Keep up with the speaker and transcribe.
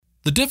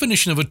The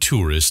definition of a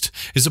tourist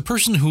is a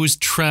person who is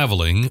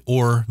traveling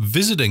or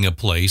visiting a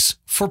place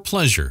for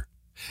pleasure.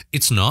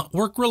 It's not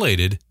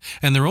work-related,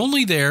 and they're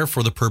only there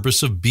for the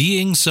purpose of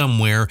being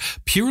somewhere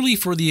purely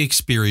for the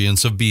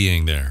experience of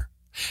being there.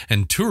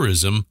 And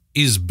tourism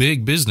is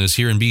big business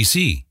here in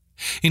BC.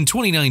 In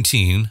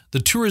 2019, the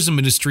tourism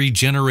industry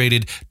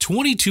generated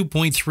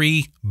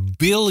 $22.3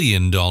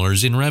 billion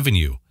in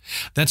revenue.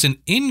 That's an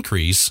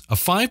increase, a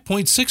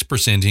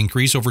 5.6%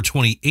 increase over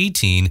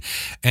 2018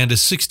 and a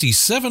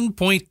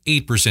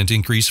 67.8%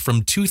 increase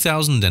from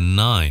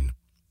 2009.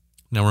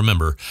 Now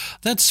remember,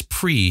 that's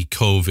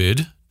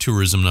pre-COVID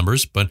tourism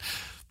numbers, but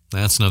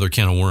that's another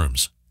can of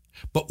worms.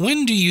 But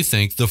when do you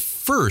think the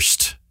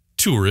first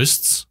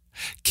tourists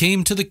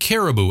came to the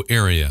Cariboo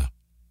area?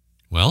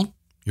 Well,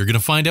 you're going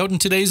to find out in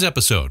today's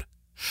episode.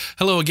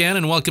 Hello again,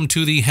 and welcome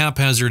to the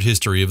Haphazard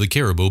History of the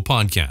Cariboo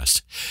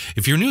podcast.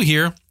 If you're new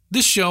here,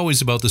 this show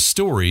is about the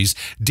stories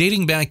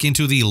dating back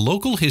into the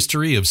local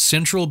history of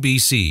central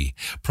BC,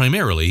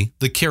 primarily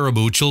the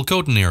Cariboo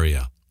Chilcotin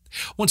area.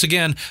 Once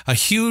again, a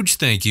huge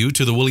thank you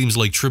to the Williams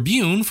Lake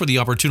Tribune for the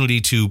opportunity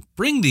to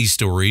bring these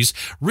stories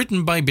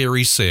written by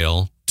Barry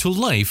Sale to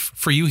life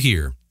for you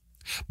here.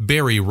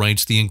 Barry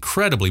writes the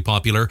incredibly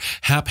popular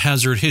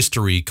Haphazard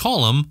History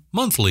column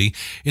monthly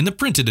in the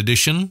printed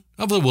edition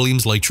of the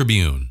Williams Lake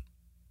Tribune.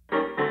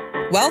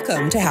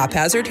 Welcome to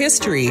Haphazard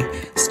History,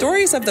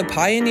 stories of the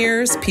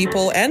pioneers,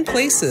 people, and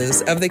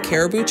places of the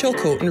Cariboo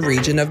Chilcotin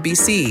region of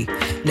BC.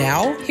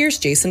 Now, here's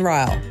Jason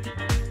Ryle.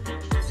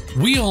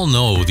 We all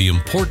know the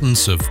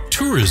importance of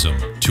tourism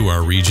to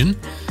our region,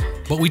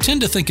 but we tend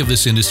to think of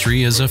this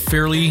industry as a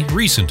fairly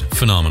recent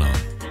phenomenon.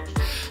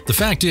 The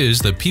fact is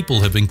that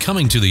people have been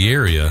coming to the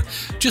area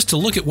just to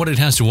look at what it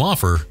has to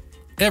offer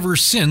ever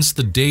since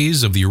the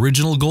days of the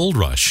original gold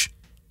rush.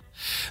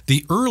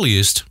 The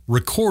earliest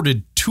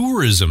recorded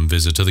tourism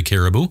visit to the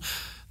Cariboo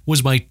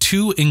was by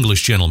two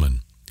English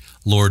gentlemen,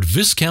 Lord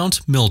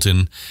Viscount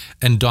Milton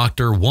and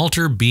Dr.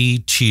 Walter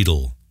B.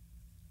 Cheadle.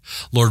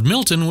 Lord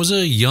Milton was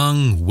a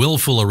young,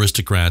 willful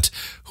aristocrat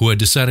who had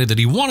decided that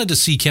he wanted to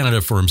see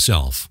Canada for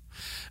himself,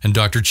 and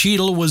Dr.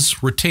 Cheadle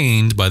was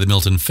retained by the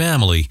Milton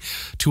family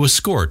to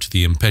escort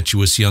the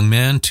impetuous young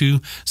man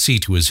to see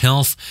to his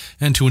health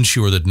and to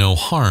ensure that no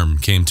harm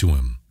came to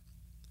him.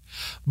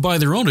 By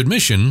their own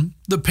admission,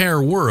 the pair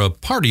were a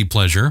party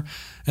pleasure,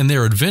 and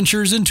their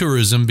adventures in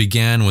tourism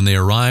began when they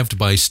arrived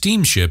by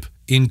steamship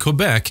in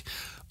Quebec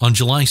on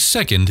July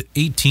 2nd,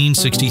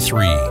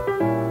 1863.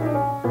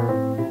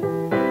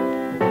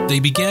 They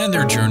began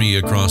their journey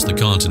across the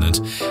continent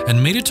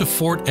and made it to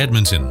Fort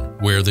Edmonton,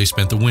 where they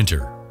spent the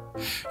winter.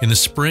 In the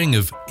spring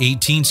of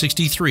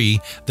 1863,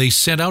 they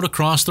set out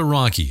across the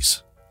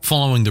Rockies,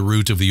 following the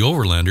route of the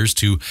overlanders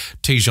to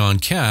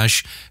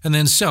Tejon-Cache and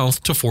then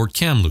south to Fort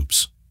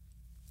Kamloops.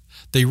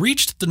 They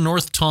reached the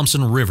North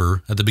Thompson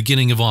River at the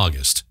beginning of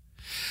August.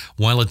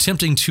 While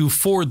attempting to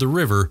ford the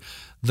river,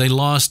 they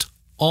lost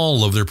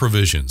all of their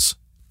provisions: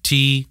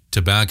 tea,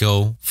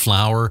 tobacco,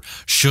 flour,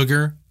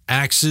 sugar,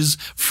 axes,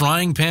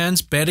 frying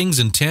pans, beddings,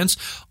 and tents,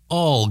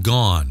 all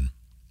gone.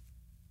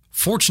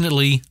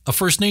 Fortunately, a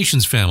First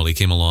Nations family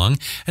came along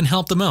and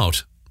helped them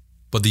out,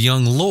 but the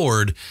young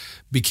lord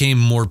became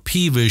more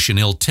peevish and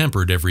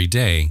ill-tempered every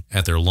day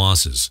at their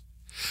losses.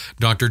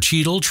 Dr.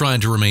 Cheadle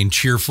tried to remain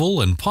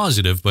cheerful and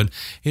positive, but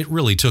it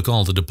really took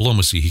all the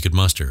diplomacy he could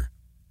muster.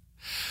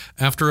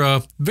 After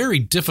a very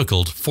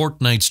difficult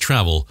fortnight's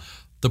travel,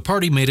 the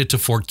party made it to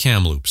Fort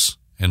Kamloops,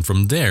 and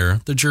from there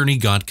the journey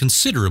got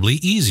considerably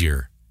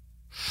easier.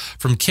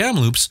 From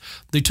Kamloops,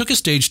 they took a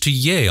stage to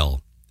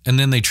Yale, and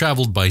then they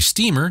traveled by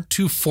steamer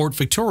to Fort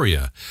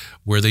Victoria,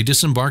 where they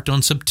disembarked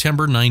on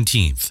September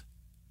 19th.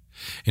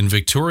 In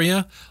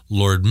Victoria,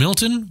 Lord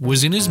Milton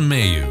was in his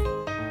Mayu.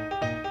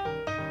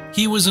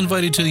 He was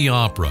invited to the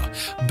opera,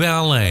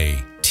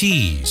 ballet,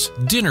 teas,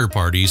 dinner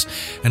parties,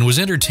 and was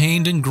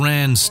entertained in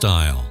grand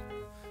style.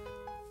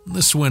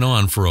 This went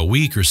on for a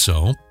week or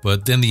so,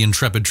 but then the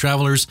intrepid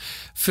travelers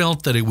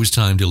felt that it was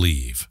time to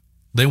leave.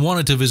 They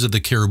wanted to visit the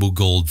Cariboo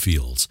gold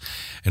fields,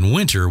 and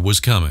winter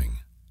was coming.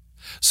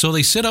 So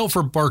they set out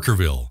for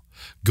Barkerville,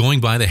 going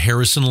by the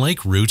Harrison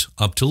Lake route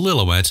up to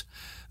Lillooet,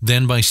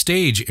 then by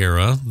stage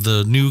era,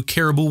 the new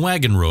Cariboo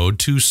Wagon Road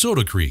to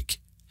Soda Creek.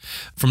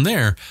 From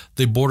there,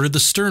 they boarded the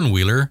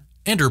sternwheeler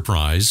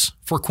Enterprise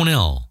for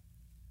Quesnel.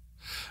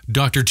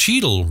 Dr.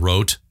 Cheadle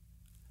wrote,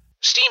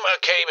 "Steamer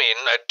came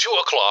in at 2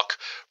 o'clock,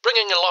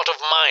 bringing a lot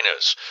of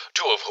miners,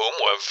 2 of whom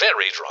were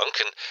very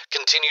drunk and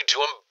continued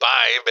to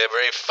imbibe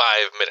every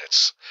 5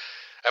 minutes.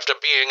 After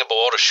being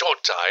aboard a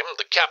short time,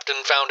 the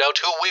captain found out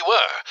who we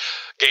were,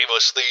 gave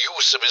us the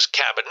use of his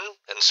cabin,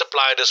 and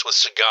supplied us with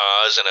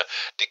cigars and a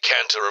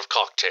decanter of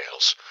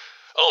cocktails.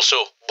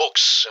 Also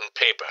books and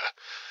paper.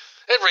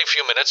 Every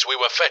few minutes we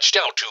were fetched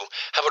out to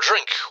have a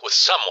drink with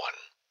someone."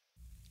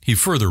 He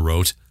further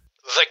wrote,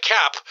 "The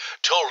cap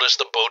told us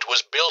the boat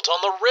was built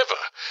on the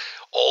river,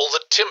 all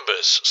the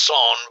timbers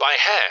sawn by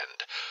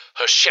hand,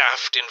 her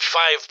shaft in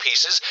 5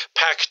 pieces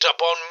packed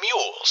up on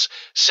mules,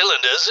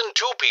 cylinders in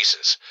 2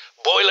 pieces,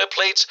 boiler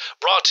plates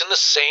brought in the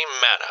same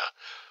manner.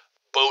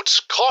 Boats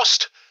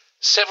cost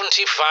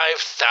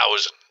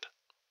 $75,000.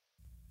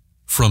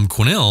 From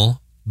Quesnel,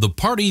 the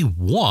party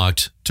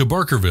walked to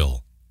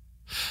Barkerville.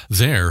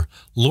 There,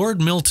 Lord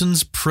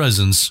Milton's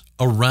presence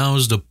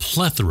aroused a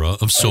plethora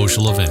of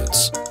social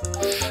events.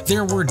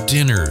 There were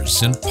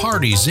dinners and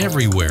parties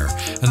everywhere,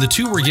 and the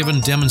two were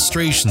given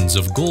demonstrations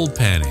of gold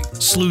panning,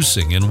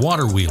 sluicing, and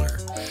water wheeler.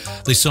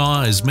 They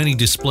saw as many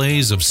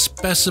displays of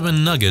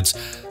specimen nuggets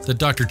that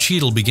Dr.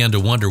 Cheadle began to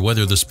wonder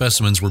whether the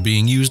specimens were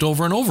being used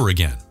over and over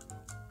again.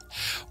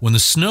 When the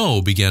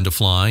snow began to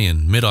fly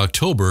in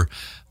mid-October,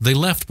 they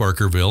left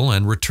Barkerville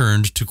and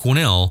returned to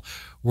Quesnel,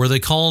 where they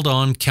called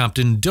on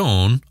Captain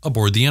Doane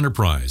aboard the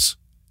Enterprise.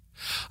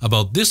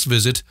 About this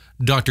visit,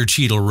 Dr.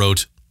 Cheadle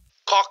wrote,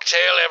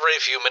 "Cocktail every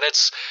few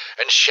minutes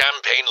and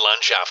champagne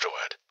lunch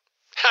afterward.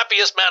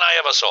 Happiest man I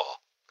ever saw.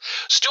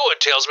 Steward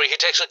tells me he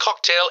takes a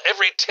cocktail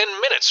every 10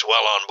 minutes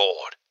while on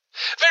board.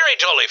 Very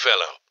jolly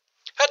fellow.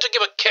 Had to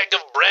give a keg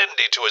of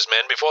brandy to his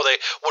men before they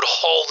would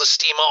haul the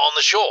steamer on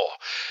the shore.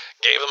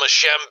 Gave them a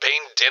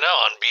champagne dinner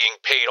on being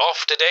paid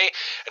off today,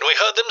 and we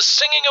heard them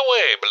singing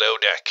away below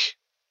deck."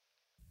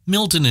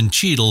 Milton and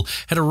Cheadle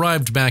had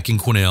arrived back in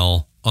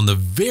Quesnel on the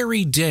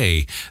very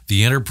day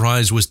the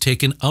Enterprise was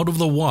taken out of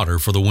the water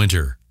for the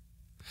winter.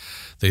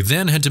 They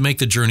then had to make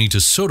the journey to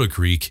Soda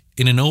Creek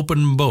in an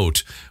open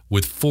boat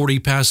with 40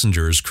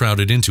 passengers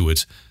crowded into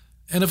it,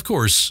 and of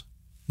course,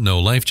 no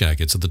life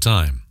jackets at the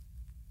time.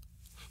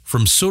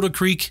 From Soda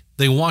Creek,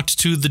 they walked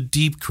to the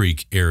Deep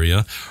Creek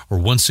area, or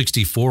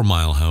 164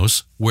 Mile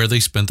House, where they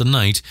spent the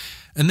night,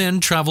 and then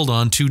traveled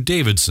on to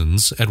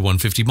Davidson's at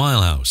 150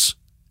 Mile House.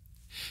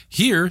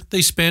 Here,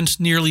 they spent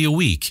nearly a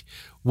week,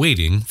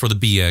 waiting for the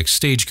BX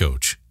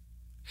stagecoach.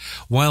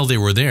 While they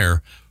were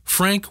there,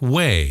 Frank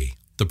Way,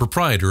 the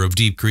proprietor of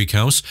Deep Creek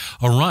House,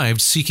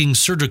 arrived seeking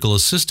surgical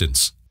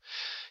assistance.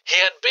 He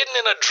had been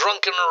in a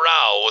drunken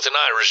row with an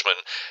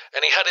Irishman,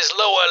 and he had his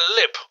lower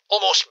lip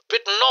almost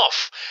bitten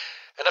off,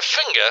 and a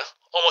finger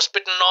almost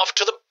bitten off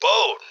to the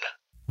bone,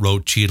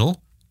 wrote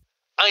Cheadle.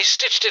 I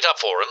stitched it up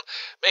for him,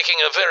 making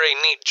a very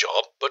neat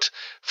job, but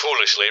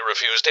foolishly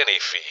refused any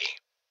fee.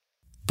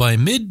 By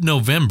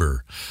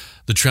mid-November,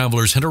 the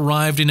travelers had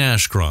arrived in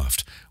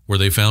Ashcroft, where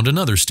they found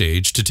another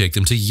stage to take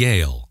them to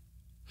Yale.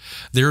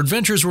 Their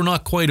adventures were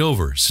not quite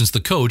over, since the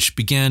coach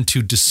began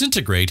to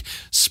disintegrate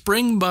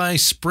spring by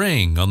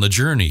spring on the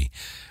journey,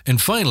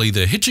 and finally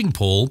the hitching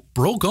pole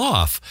broke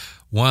off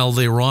while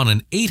they were on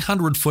an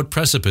 800-foot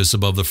precipice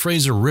above the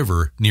Fraser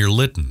River near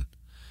Lytton.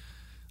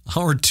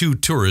 Our two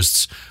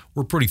tourists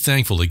were pretty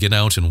thankful to get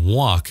out and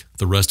walk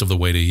the rest of the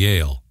way to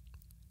Yale.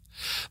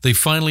 They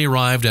finally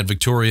arrived at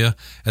Victoria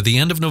at the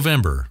end of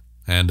November,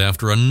 and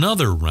after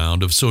another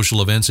round of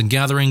social events and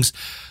gatherings,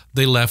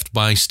 they left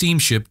by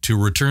steamship to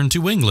return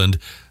to England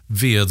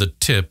via the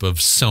tip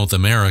of South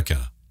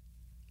America.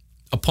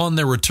 Upon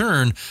their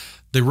return,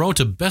 they wrote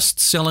a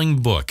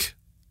best-selling book,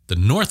 The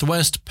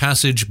Northwest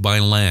Passage by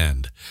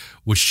Land,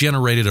 which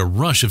generated a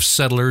rush of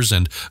settlers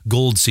and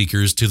gold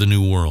seekers to the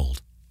New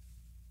World.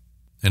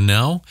 And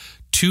now,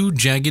 two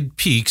jagged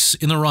peaks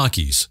in the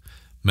Rockies,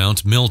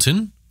 Mount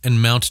Milton and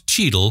Mount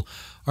Cheadle,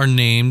 are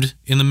named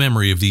in the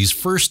memory of these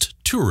first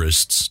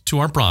tourists to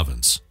our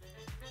province.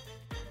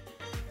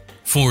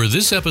 For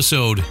this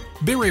episode,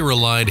 Barry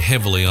relied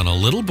heavily on a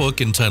little book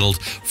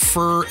entitled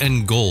Fur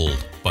and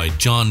Gold by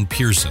John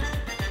Pearson.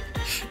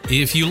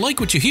 If you like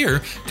what you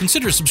hear,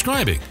 consider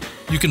subscribing.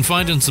 You can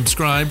find and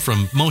subscribe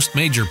from most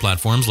major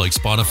platforms like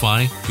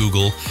Spotify,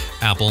 Google,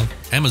 Apple,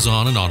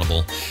 Amazon, and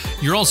Audible.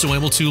 You're also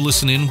able to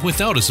listen in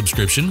without a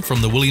subscription from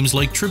the Williams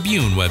Lake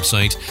Tribune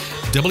website,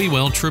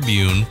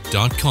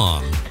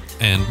 WLTribune.com,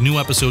 and new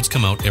episodes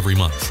come out every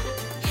month.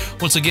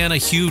 Once again, a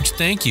huge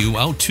thank you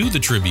out to the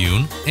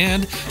Tribune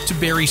and to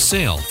Barry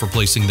Sale for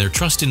placing their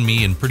trust in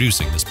me in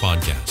producing this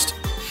podcast.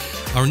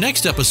 Our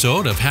next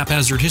episode of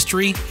Haphazard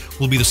History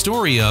will be the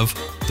story of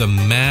the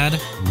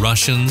Mad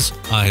Russians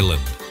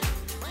Island.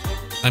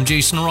 I'm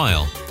Jason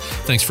Ryle.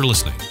 Thanks for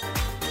listening.